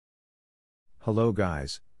Hello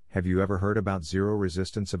guys, have you ever heard about zero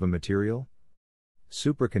resistance of a material?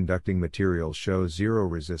 Superconducting materials show zero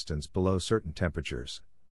resistance below certain temperatures.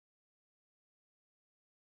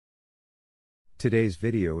 Today's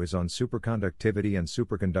video is on superconductivity and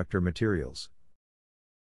superconductor materials.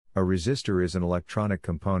 A resistor is an electronic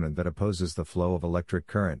component that opposes the flow of electric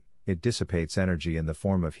current. It dissipates energy in the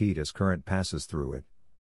form of heat as current passes through it.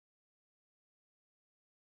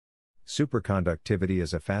 Superconductivity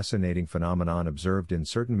is a fascinating phenomenon observed in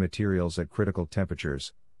certain materials at critical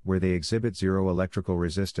temperatures, where they exhibit zero electrical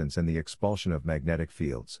resistance and the expulsion of magnetic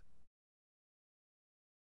fields.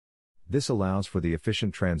 This allows for the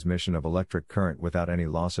efficient transmission of electric current without any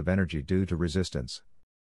loss of energy due to resistance.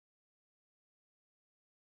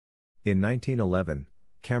 In 1911,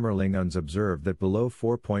 Kamerlingh observed that below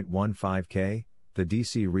 4.15 K, the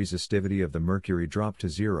DC resistivity of the mercury dropped to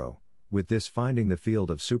zero. With this finding, the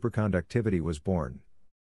field of superconductivity was born.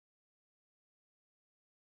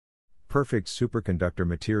 Perfect superconductor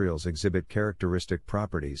materials exhibit characteristic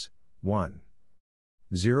properties: 1.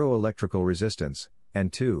 Zero electrical resistance,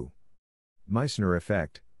 and 2. Meissner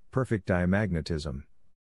effect, perfect diamagnetism.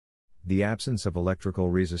 The absence of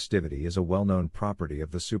electrical resistivity is a well-known property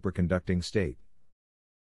of the superconducting state.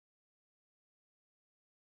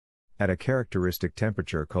 At a characteristic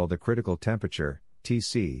temperature called the critical temperature,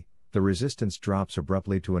 Tc, the resistance drops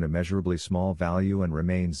abruptly to an immeasurably small value and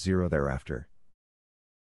remains zero thereafter.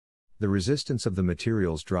 The resistance of the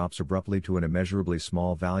materials drops abruptly to an immeasurably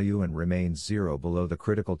small value and remains zero below the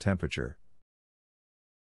critical temperature.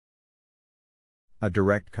 A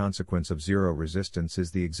direct consequence of zero resistance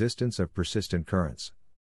is the existence of persistent currents.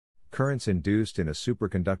 Currents induced in a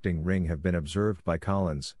superconducting ring have been observed by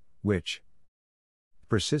Collins, which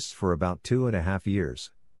persists for about 2.5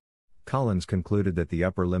 years. Collins concluded that the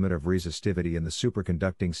upper limit of resistivity in the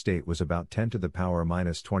superconducting state was about 10 to the power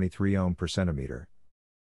minus 23 ohm per centimeter.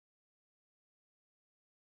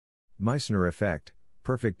 Meissner effect,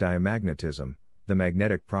 perfect diamagnetism. The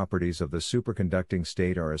magnetic properties of the superconducting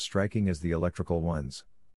state are as striking as the electrical ones.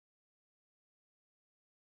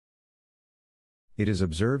 It is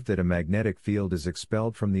observed that a magnetic field is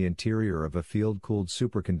expelled from the interior of a field-cooled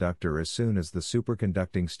superconductor as soon as the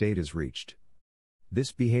superconducting state is reached.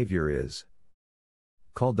 This behavior is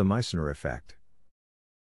called the Meissner effect.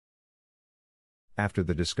 After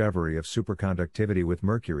the discovery of superconductivity with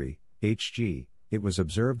mercury, Hg, it was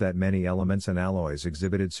observed that many elements and alloys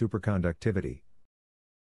exhibited superconductivity.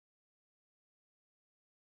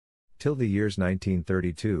 Till the years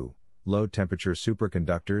 1932, low-temperature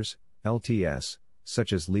superconductors, LTS,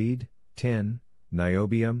 such as lead, tin,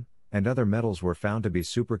 niobium, and other metals were found to be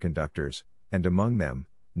superconductors, and among them,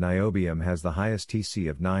 niobium has the highest Tc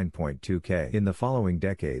of 9.2 K. In the following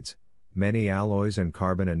decades, many alloys and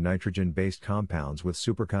carbon and nitrogen-based compounds with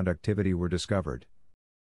superconductivity were discovered.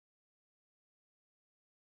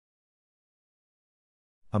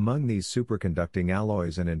 Among these superconducting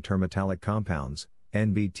alloys and intermetallic compounds,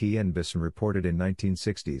 NBT and Bison, reported in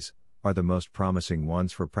 1960s, are the most promising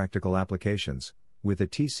ones for practical applications, with a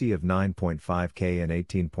Tc of 9.5 K and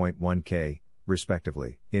 18.1 K,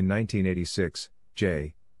 respectively. In 1986,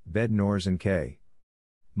 J. Bednors and K.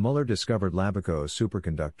 Muller discovered Labaco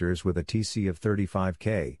superconductors with a Tc of 35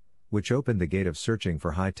 K, which opened the gate of searching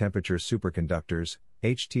for high-temperature superconductors,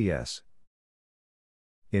 HTS.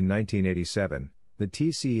 In 1987, the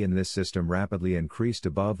Tc in this system rapidly increased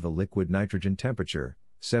above the liquid nitrogen temperature,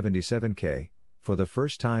 77 K, for the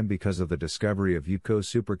first time because of the discovery of UCO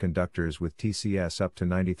superconductors with TCS up to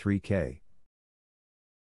 93 K.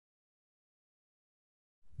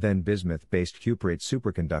 Then bismuth-based cuprate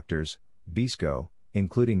superconductors, BISCO,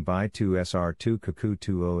 including Bi2SR2 Cuckoo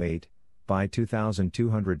 208,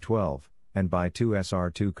 Bi2212, and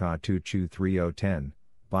Bi2SR2 Ka2 Chu 3010,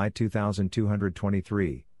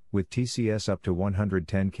 Bi2223, with TCS up to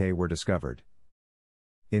 110 K were discovered.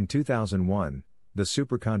 In 2001, the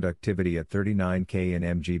superconductivity at 39 K in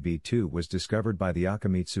MgB2 was discovered by the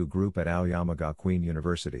Akamitsu group at Aoyama Gakuin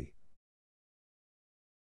University.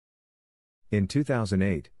 In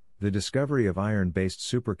 2008, the discovery of iron-based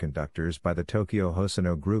superconductors by the Tokyo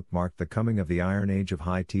Hosono group marked the coming of the Iron Age of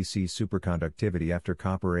high Tc superconductivity after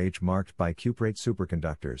Copper Age marked by cuprate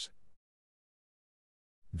superconductors.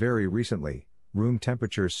 Very recently, room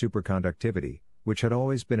temperature superconductivity, which had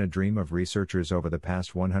always been a dream of researchers over the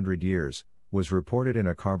past 100 years, was reported in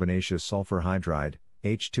a carbonaceous sulfur hydride,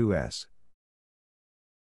 H2S.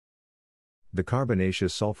 The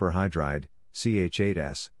carbonaceous sulfur hydride,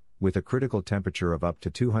 CH8S, with a critical temperature of up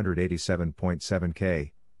to 287.7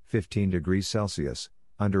 K, 15 degrees Celsius,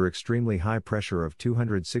 under extremely high pressure of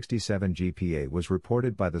 267 GPa was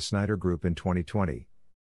reported by the Snyder Group in 2020.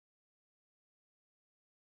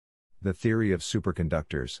 The theory of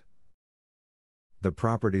superconductors. The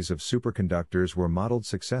properties of superconductors were modeled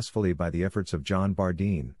successfully by the efforts of John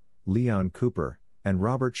Bardeen, Leon Cooper, and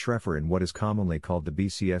Robert Schrieffer in what is commonly called the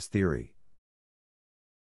BCS theory.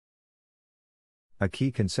 A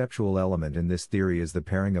key conceptual element in this theory is the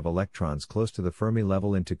pairing of electrons close to the Fermi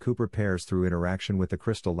level into Cooper pairs through interaction with the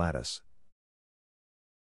crystal lattice.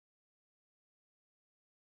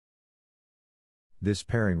 This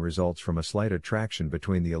pairing results from a slight attraction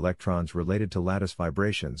between the electrons related to lattice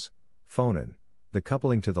vibrations, phonon. The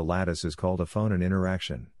coupling to the lattice is called a phonon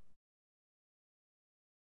interaction.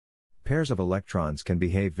 Pairs of electrons can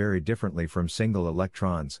behave very differently from single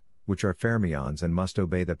electrons, which are fermions and must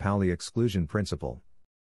obey the Pauli exclusion principle.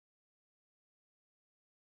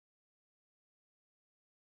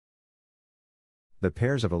 The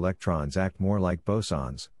pairs of electrons act more like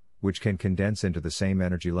bosons, which can condense into the same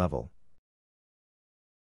energy level.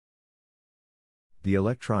 The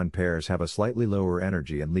electron pairs have a slightly lower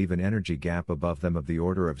energy and leave an energy gap above them of the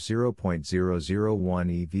order of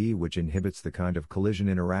 0.001 eV, which inhibits the kind of collision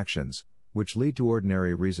interactions, which lead to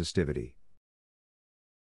ordinary resistivity.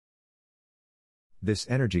 This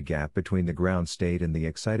energy gap between the ground state and the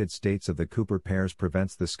excited states of the Cooper pairs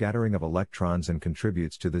prevents the scattering of electrons and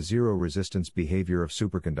contributes to the zero resistance behavior of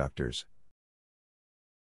superconductors.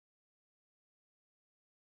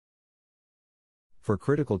 For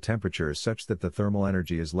critical temperatures such that the thermal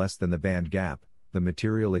energy is less than the band gap, the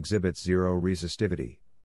material exhibits zero resistivity.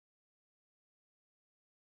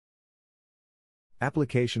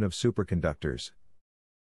 Application of superconductors.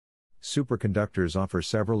 Superconductors offer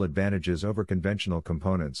several advantages over conventional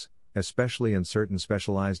components, especially in certain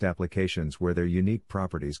specialized applications where their unique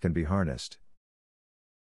properties can be harnessed.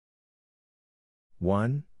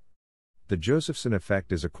 1. The Josephson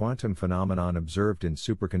effect is a quantum phenomenon observed in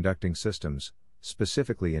superconducting systems,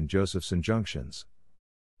 specifically in Josephson junctions.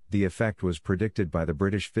 The effect was predicted by the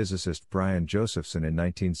British physicist Brian Josephson in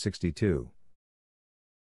 1962.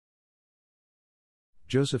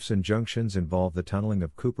 Josephson junctions involve the tunneling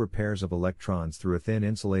of Cooper pairs of electrons through a thin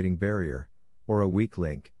insulating barrier, or a weak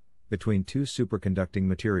link, between two superconducting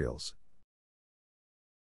materials.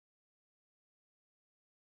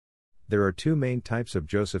 There are two main types of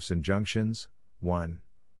Josephson junctions. 1.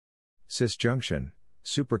 Cis junction,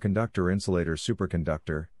 superconductor insulator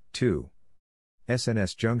superconductor. 2.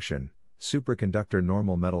 SNS junction, superconductor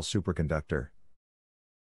normal metal superconductor.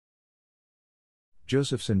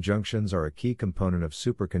 Josephson junctions are a key component of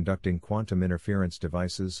superconducting quantum interference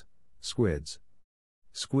devices, SQUIDs.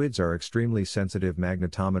 SQUIDs are extremely sensitive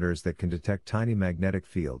magnetometers that can detect tiny magnetic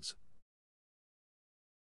fields.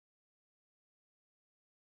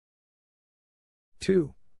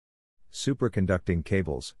 Two. Superconducting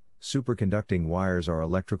cables. Superconducting wires are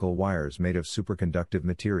electrical wires made of superconductive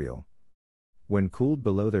material. When cooled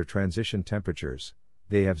below their transition temperatures,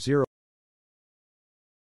 they have zero.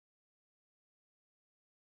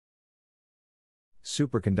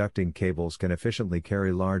 Superconducting cables can efficiently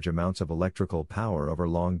carry large amounts of electrical power over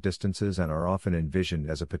long distances and are often envisioned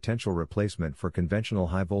as a potential replacement for conventional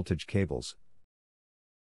high-voltage cables.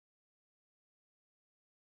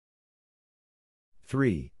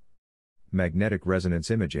 3. Magnetic resonance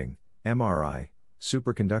imaging, MRI.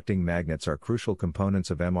 Superconducting magnets are crucial components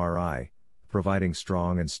of MRI, providing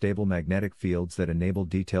strong and stable magnetic fields that enable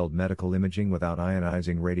detailed medical imaging without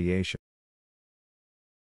ionizing radiation.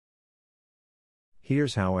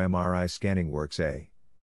 Here's how MRI scanning works. A.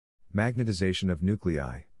 Magnetization of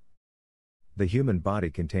nuclei. The human body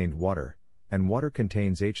contained water, and water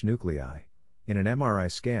contains H nuclei. In an MRI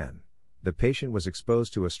scan, the patient was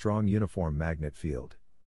exposed to a strong uniform magnet field.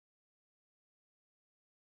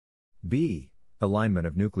 B. Alignment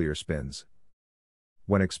of nuclear spins.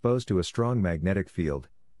 When exposed to a strong magnetic field,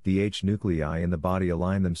 the H nuclei in the body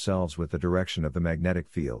align themselves with the direction of the magnetic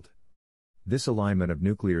field. This alignment of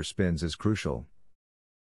nuclear spins is crucial.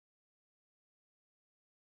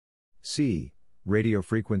 C.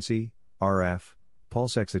 Radiofrequency, RF,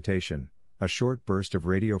 pulse excitation. A short burst of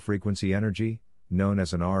radiofrequency energy, known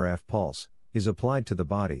as an RF pulse, is applied to the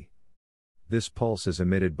body. This pulse is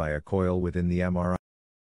emitted by a coil within the MRI.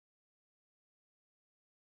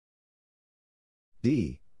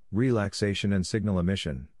 D. Relaxation and signal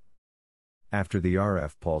emission. After the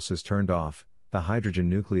RF pulse is turned off, the hydrogen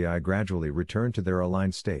nuclei gradually return to their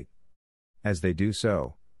aligned state. As they do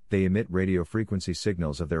so, they emit radiofrequency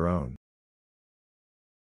signals of their own.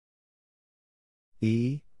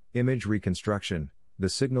 E. Image reconstruction. The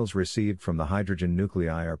signals received from the hydrogen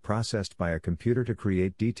nuclei are processed by a computer to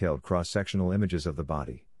create detailed cross-sectional images of the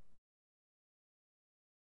body.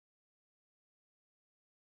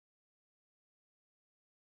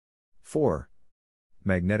 Four.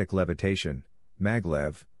 magnetic levitation,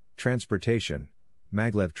 maglev, transportation.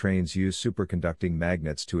 Maglev trains use superconducting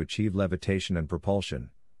magnets to achieve levitation and propulsion,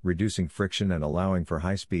 reducing friction and allowing for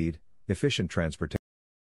high-speed, efficient transportation.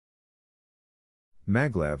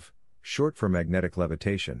 Maglev, short for magnetic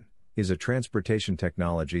levitation, is a transportation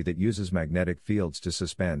technology that uses magnetic fields to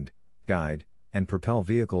suspend, guide, and propel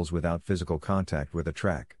vehicles without physical contact with a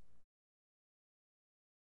track.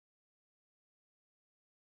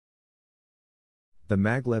 The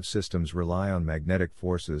maglev systems rely on magnetic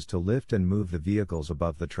forces to lift and move the vehicles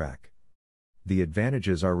above the track. The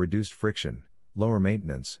advantages are reduced friction, lower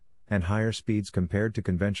maintenance, and higher speeds compared to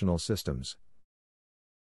conventional systems.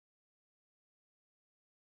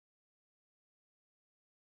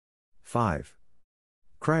 (5)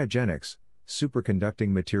 Cryogenics. Superconducting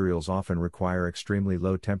materials often require extremely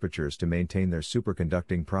low temperatures to maintain their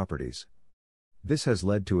superconducting properties. This has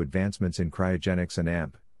led to advancements in cryogenics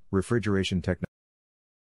and refrigeration technology.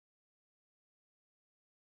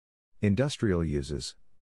 Industrial uses.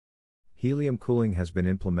 Helium cooling has been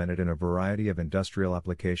implemented in a variety of industrial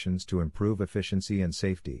applications to improve efficiency and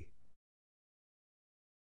safety.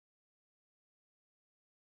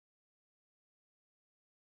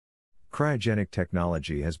 Cryogenic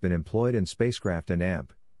technology has been employed in spacecraft and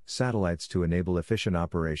satellites to enable efficient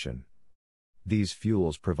operation. These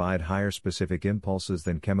fuels provide higher specific impulses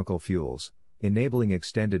than chemical fuels, enabling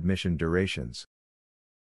extended mission durations.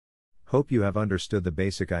 Hope you have understood the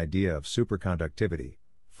basic idea of superconductivity.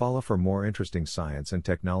 Follow for more interesting science and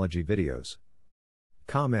technology videos.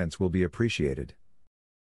 Comments will be appreciated.